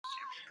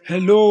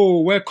Hello,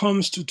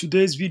 welcome to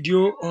today's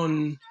video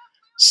on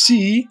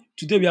C.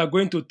 Today we are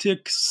going to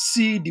take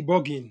C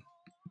debugging.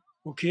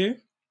 Okay,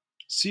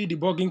 C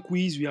debugging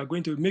quiz. We are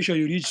going to make sure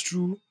you read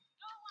through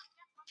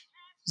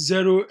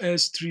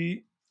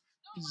 0s3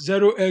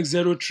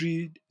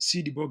 0x03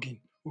 C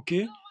debugging.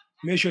 Okay,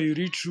 make sure you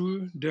read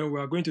through. Then we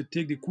are going to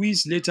take the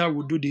quiz. Later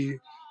we'll do the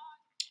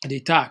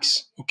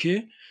tax.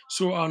 Okay,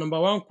 so our number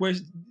one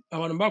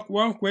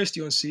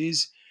question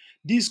says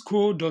this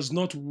code does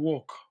not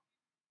work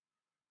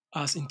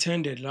as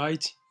intended,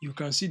 right? You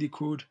can see the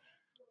code.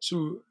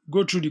 So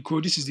go through the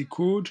code. This is the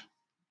code.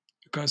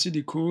 You can see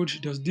the code.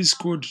 This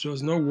code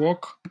does not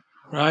work,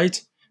 right?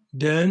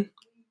 Then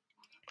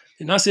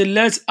and I say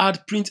let's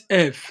add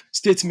printf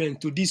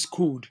statement to this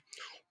code.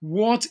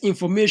 What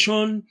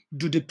information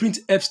do the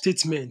printf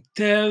statement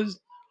tell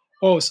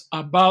us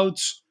about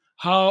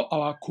how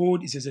our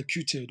code is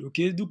executed?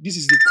 Okay, look, this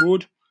is the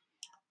code.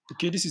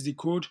 Okay, this is the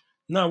code.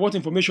 Now, what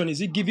information is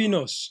it giving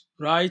us?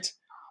 Right?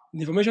 The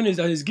information is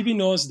that it's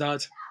giving us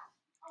that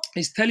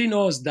it's telling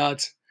us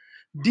that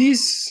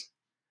this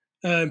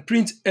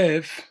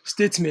printf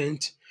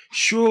statement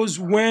shows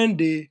when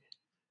the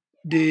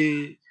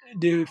the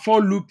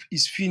for loop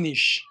is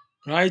finished,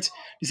 right?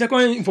 The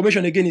second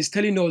information again is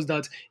telling us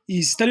that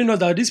this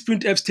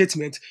printf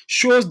statement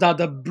shows that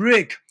the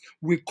break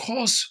will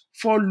cause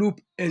for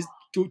loop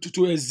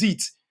to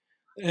exit,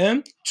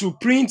 to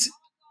print,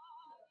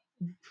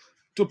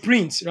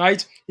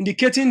 right?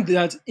 Indicating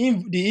that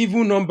if the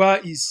even number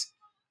is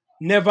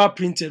never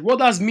printed. What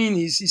that means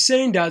is it's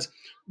saying that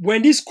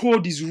when this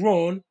code is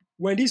run,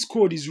 it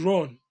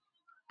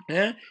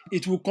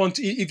will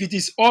continue. If it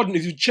is odd,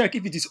 if you check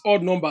if it is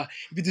odd number,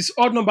 if it is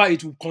odd number,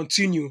 it will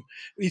continue.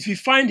 If you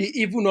find the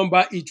even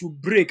number, it will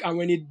break. And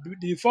when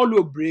the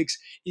follow breaks,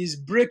 is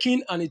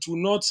breaking and it will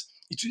not.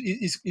 It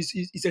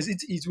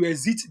will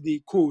exit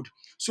the code.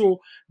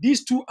 So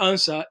these two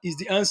answer is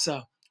the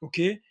answer.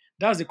 Okay,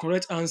 that's the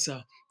correct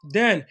answer.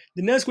 Then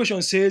the next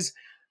question says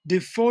the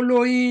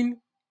following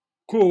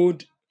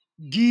code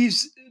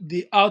gives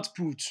the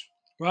output,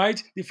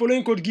 right? The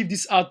following code gives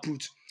this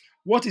output.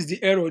 What is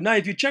the error? Now,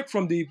 if you check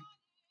from the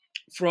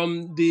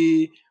from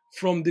the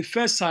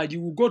first side,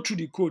 you will go through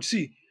the code.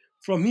 See,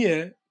 from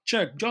here,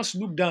 check, just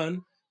look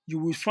down, you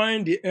will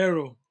find the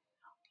error.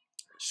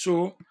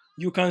 So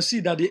you can see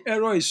that the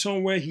error is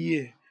somewhere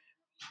here.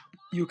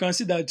 You can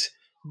see that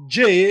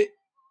J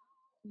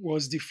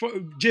was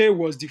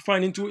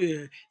defined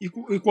into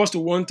equals to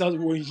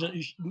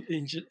 1,000,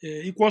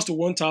 equals to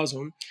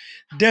 1,000.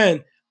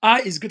 Then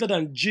I is greater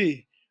than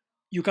J.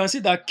 You can see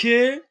that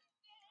K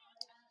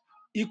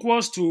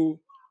equals to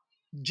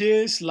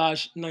J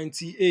slash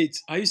 98.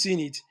 Are you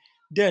seeing it?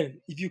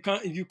 Then if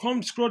you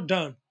come scroll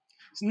down,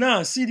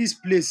 now see this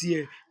place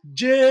here.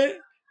 J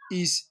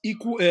is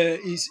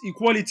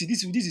equality.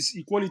 This is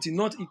equality,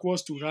 not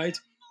equals to, right?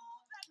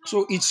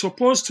 So it's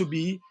supposed to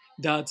be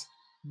that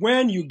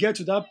when you get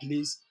to that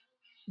place,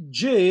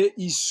 J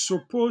is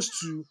supposed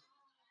to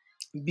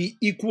be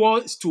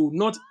equals to,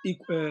 not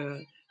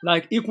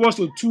like equals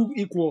to two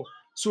equal.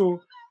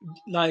 So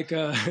like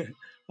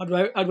how do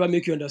I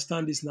make you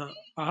understand this now?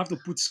 I have to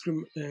put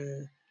screen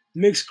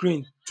make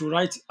screen to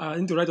write. I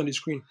need to write on the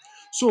screen.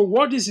 So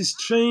what this is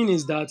saying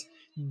is that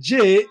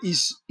J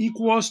is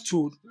equals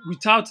to,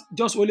 without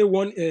just only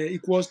one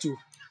equals to.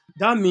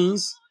 That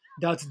means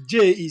that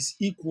J is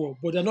equal,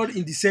 but they're not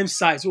in the same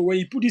size. So when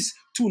you put this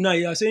two now,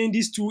 you are saying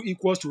this two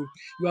equals to,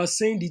 you are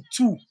saying the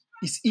two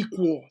is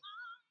equal.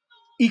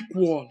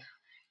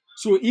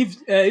 So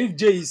if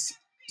J is,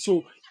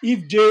 so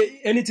if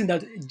J, anything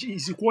that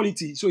is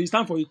equality, so it's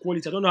time for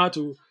equality. I don't know how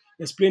to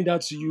explain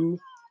that to you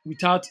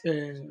without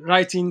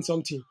writing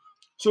something.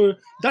 So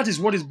that is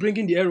what is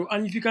bringing the error.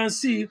 And if you can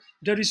see,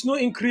 there is no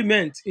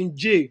increment in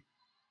J.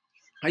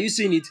 Are you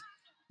seeing it?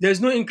 There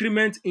is no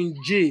increment in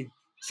J.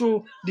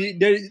 So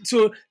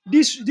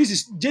this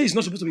is J is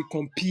not supposed to be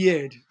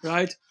compared,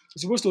 right?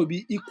 It's supposed to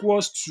be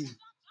equals to,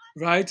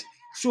 right?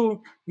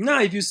 So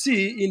now if you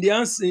see in the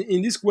answer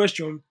in this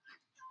question,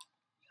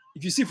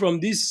 if you see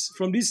from this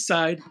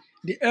side,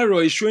 the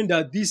error is showing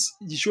that this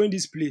is showing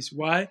this place.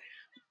 Why?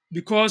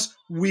 Because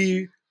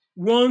we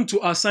want to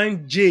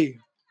assign J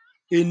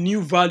a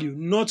new value,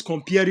 not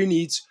comparing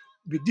it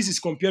with, this is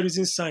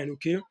comparison sign.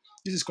 Okay,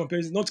 this is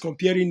comparison, not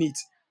comparing it.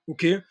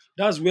 Okay,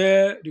 that's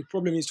where the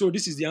problem is. So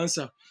this is the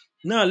answer.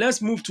 Now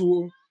let's move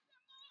to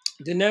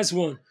the next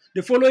one.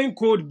 The following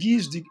code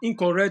gives the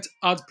incorrect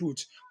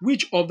output.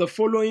 Which of the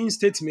following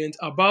statements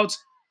about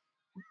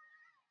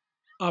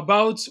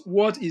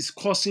what is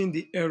causing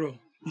the error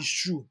is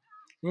true?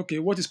 Okay,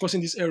 what is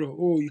causing this error?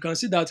 Oh, you can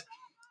see that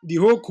the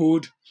whole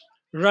code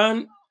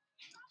ran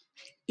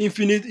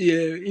infinite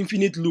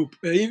loop,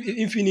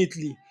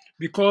 infinitely,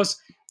 because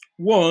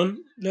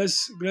one,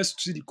 let's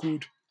see the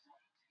code.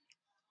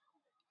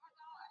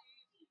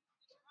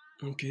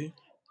 Okay,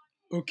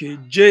 okay,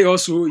 J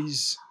also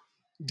is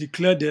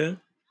declared there.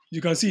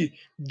 You can see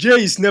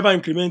J is never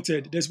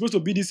incremented. There's supposed to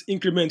be this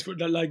increment for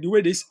that, like the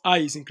way this I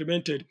is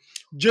incremented.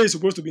 J is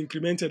supposed to be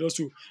incremented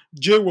also.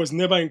 J was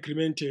never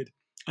incremented.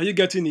 Are you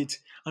getting it?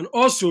 And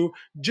also,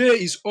 j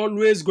is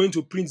always going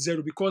to print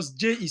 0 because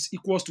j is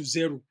equals to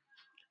 0.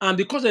 And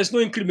because there's no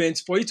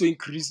increment, for it to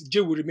increase,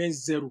 j will remain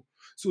 0.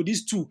 So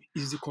this 2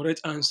 is the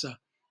correct answer,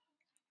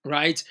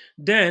 right?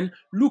 Then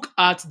look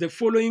at the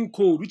following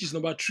code, which is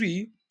number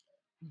 3.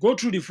 Go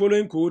through the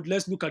following code.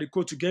 Let's look at the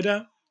code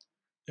together.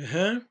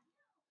 Uh-huh.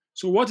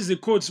 So what is the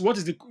code? What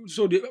is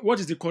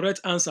the correct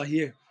answer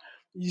here?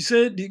 You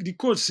say the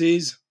code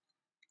says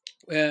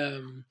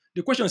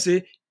the question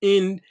say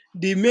in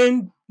the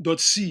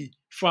main.c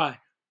file,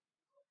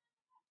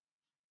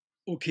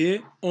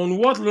 okay, on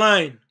what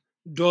line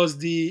does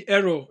the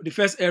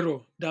first error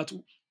that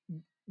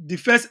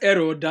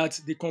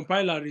the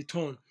compiler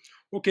return?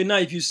 Okay, now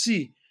if you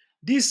see,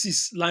 this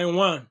is line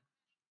one,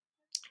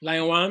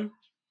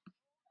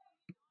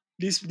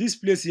 this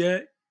place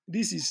here,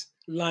 this is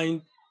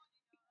line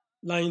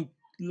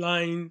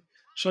line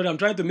sorry, I'm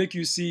trying to make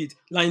you see it.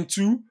 Line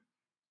 2,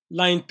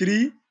 line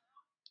 3,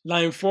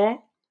 line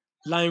 4,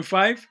 line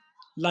 5,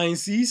 line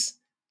 6,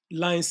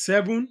 line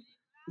 7,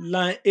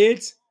 line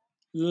 8,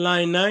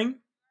 line 9,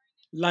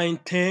 line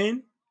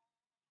 10,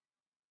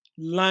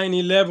 line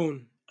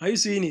 11. Are you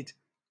seeing it?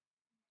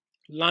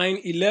 Line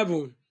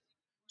 11.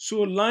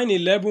 So line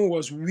 11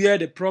 was where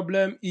the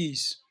problem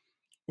is.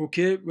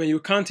 Okay, when you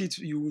count it,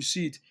 you will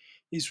see it.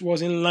 It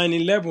was in line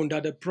 11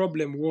 that the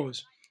problem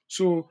was.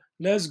 So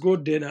let's go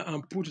there now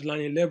and put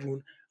line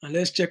 11 and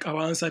let's check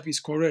our answer if it's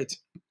correct.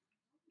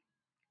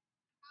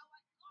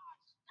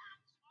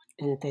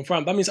 Oh,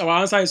 confirm. That means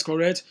our answer is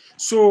correct.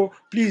 So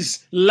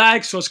please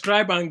like,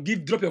 subscribe, and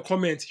drop your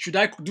comment. Should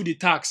I do the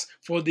tax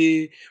for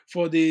the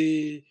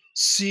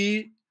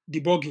C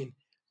debugging?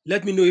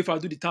 Let me know if I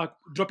do the tax.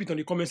 Drop it on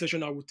the comment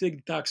section. I will take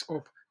the tax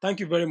up. Thank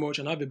you very much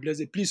and have a blessed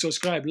day. Please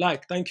subscribe,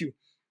 like. Thank you.